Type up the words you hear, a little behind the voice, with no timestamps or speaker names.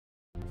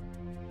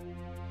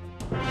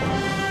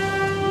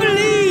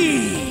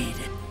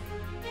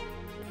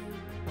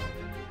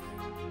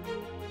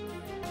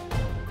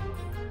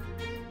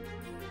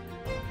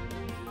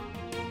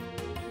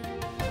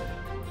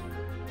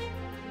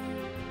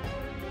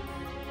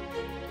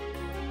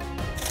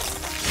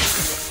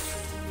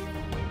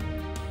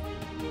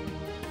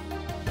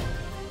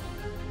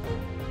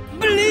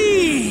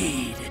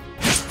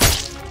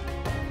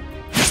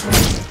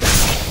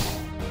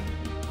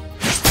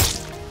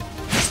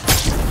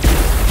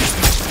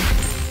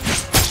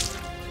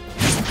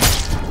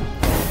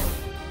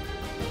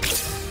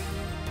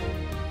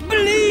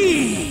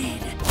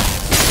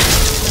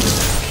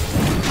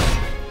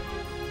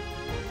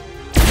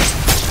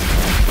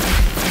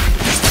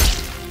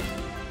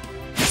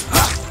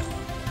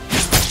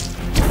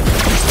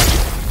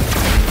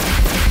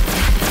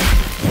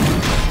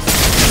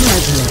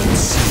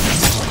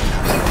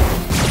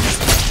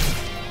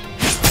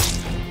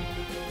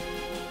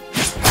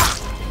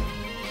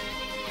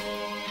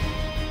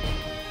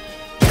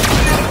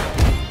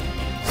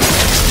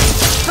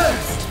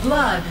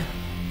blood.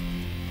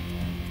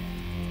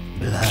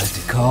 Blood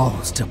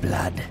calls to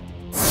blood.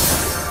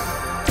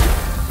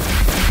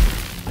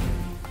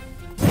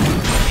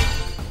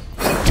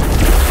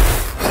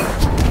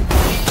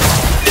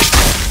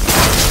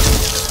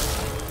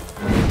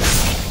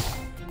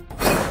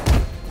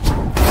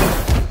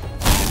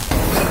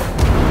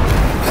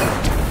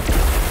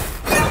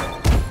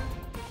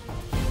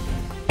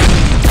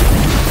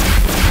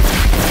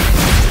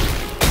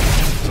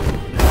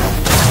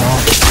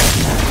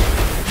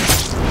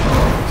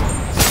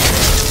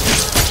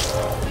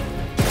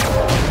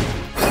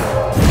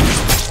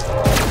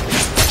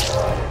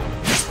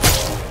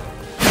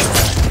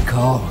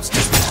 Calls to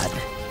blood.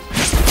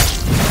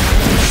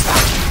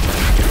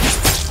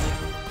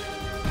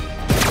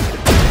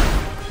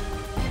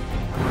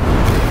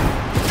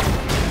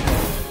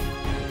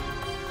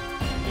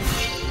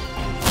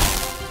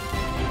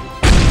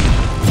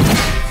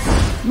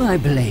 My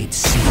blade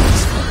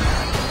sings for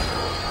blood.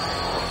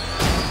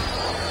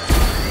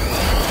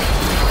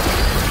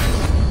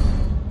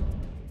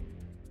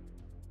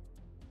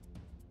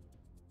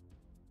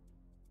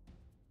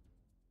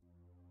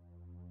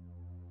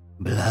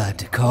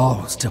 Blood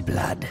calls to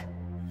blood.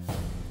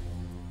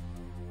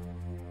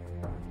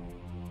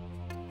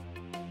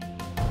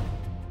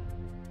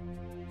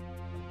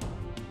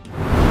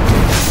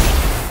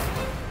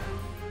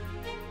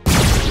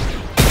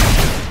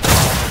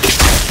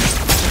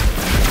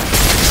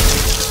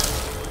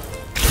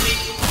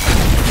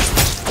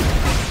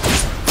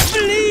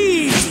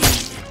 Bleed!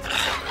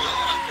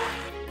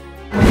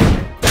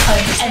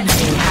 An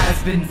enemy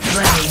has been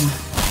slain.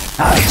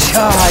 I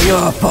char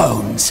your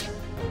bones.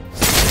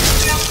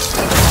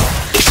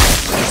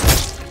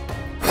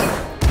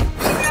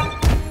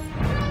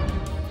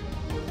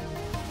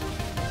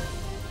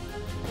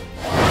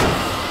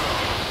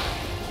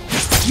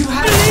 You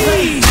have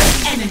slain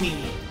an enemy.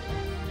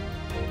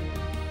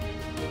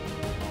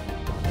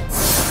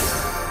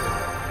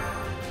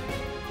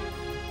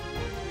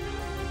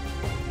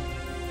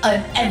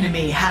 An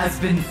enemy has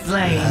been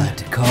slain.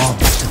 Blood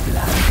calls to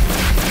blood.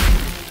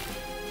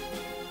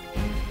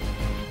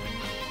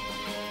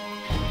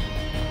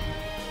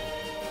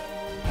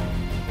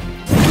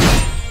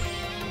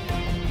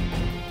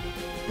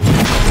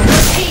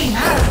 Your team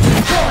has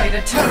destroyed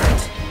a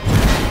turret.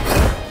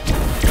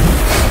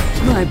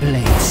 My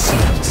blade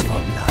sings for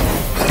blood.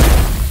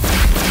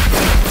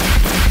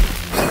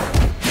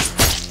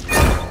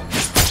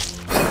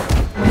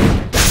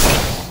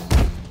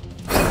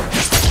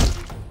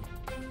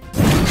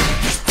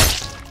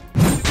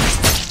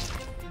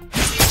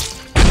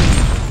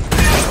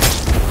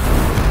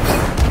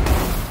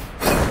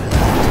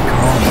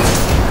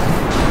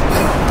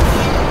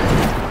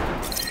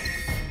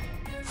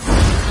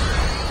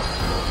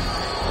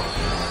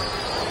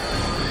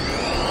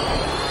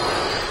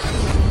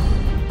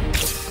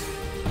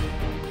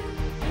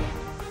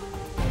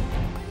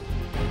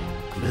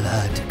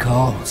 Blood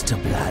calls to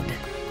blood.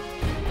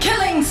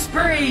 Killing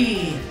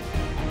spree!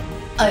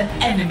 An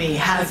enemy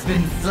has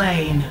been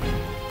slain.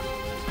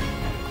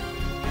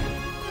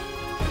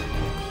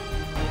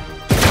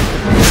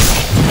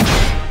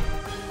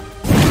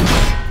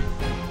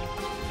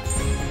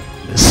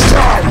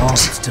 Blood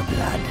calls to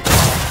blood.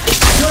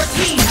 Your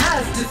team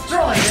has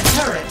destroyed a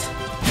turret.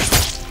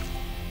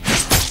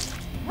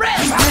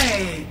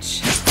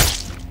 Rampage!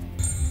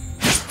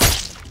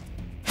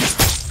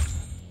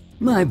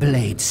 My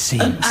blade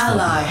sings An for ally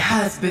blood.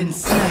 has been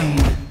slain.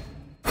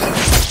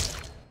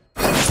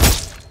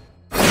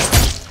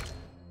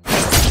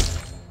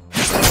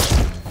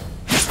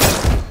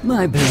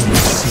 My blade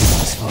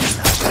sings for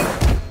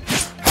blood.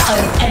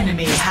 An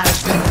enemy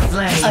has been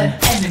slain. An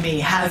enemy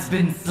has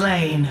been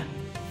slain.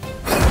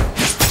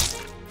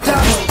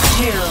 Double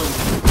kill.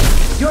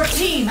 Your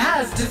team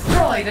has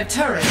destroyed a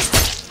turret.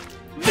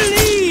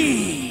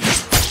 Bleed!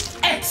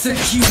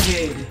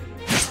 Executed.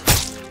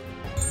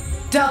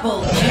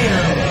 Double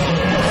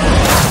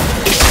kill.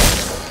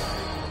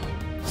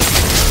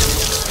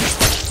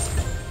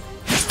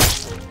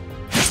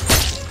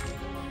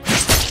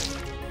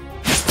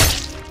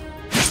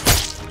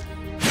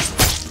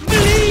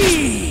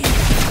 Bleed!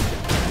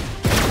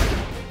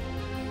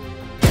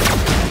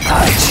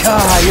 I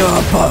char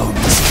your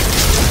bones.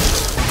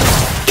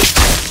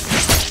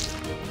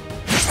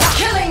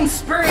 Killing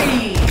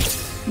spree.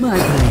 My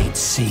blade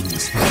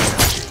sings for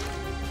blood.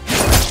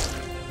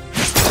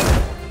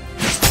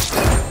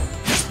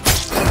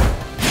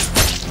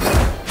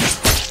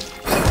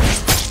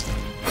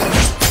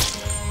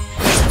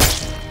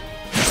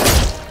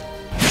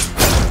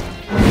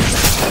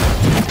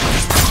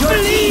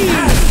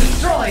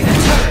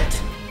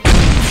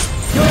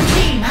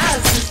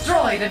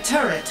 A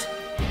turret.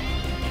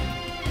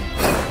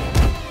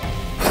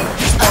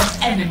 An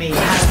enemy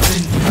has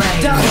been slain.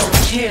 Double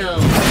kill.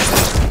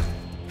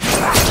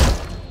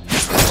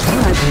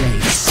 My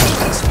blade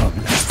sings for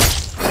blood.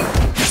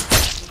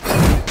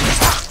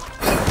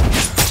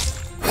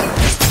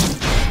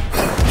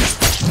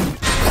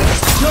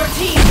 Your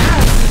team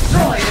has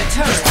destroyed a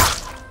turret.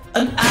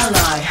 An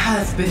ally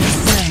has been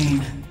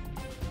slain.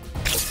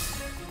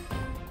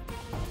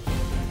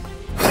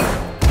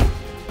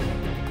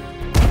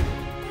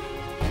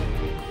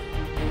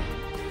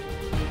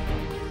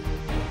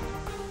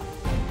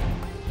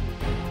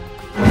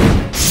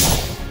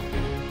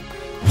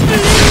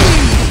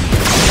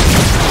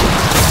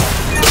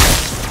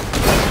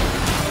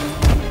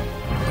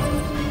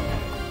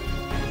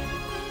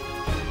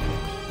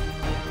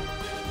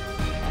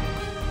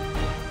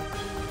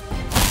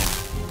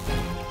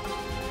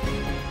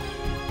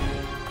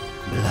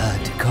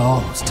 Blood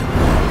calls to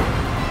blood.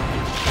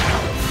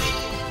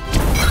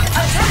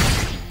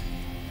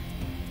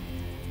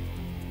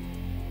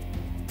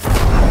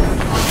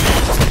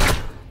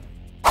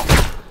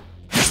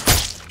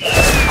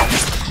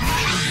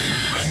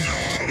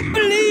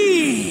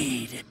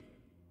 Bleed!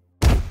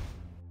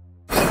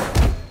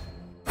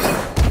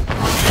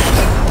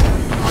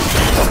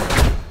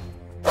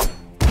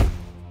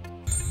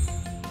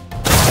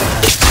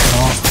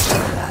 Calls to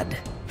blood.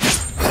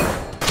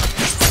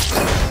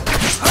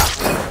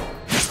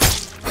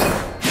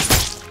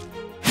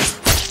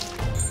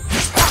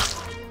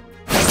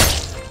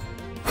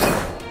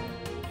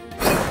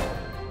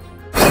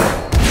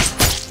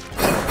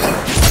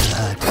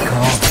 Blood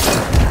calls to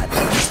blood.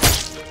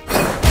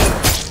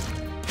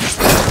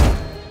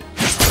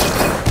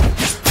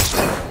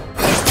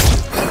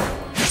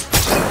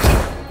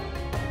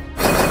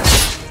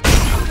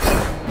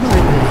 My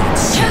blade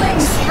Killing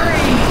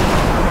spree!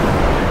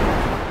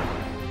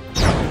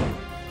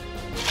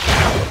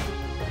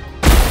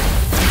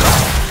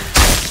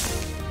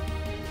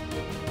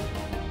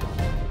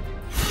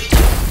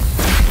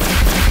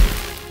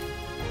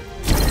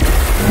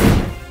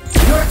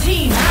 Your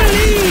team has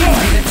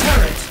destroyed a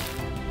turret.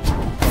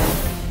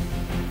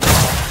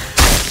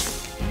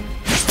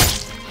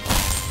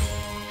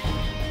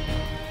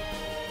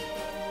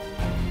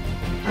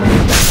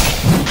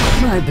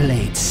 My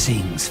blade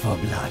sings for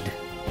blood.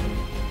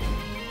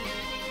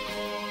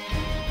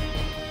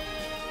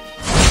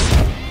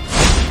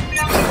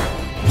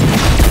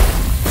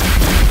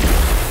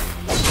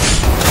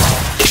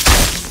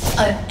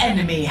 An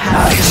enemy I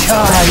has been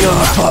char slain.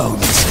 your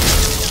bones.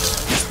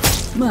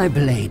 My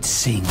blade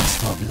sings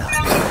for blood.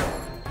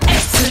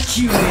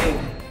 Executed.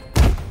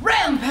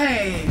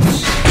 Rampage.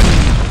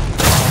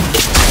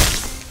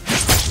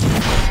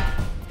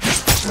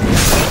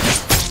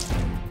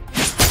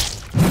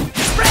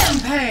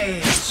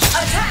 Rampage.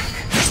 Attack.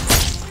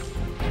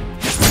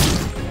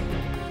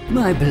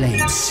 My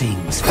blade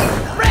sings for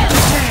blood.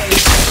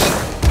 Rampage.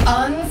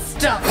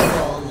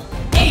 Unstoppable.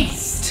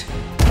 Aced.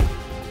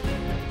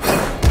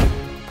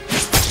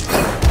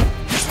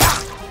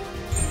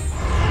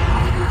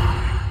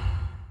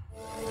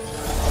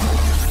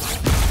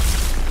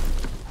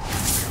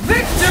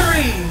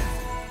 Victory!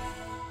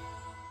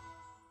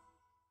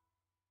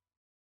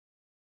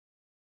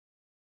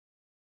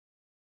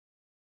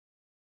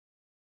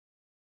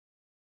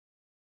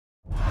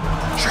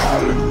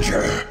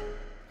 Challenger,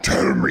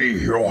 tell me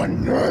your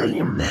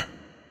name.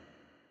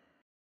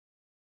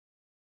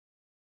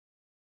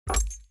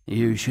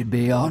 You should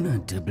be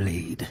honored to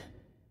bleed.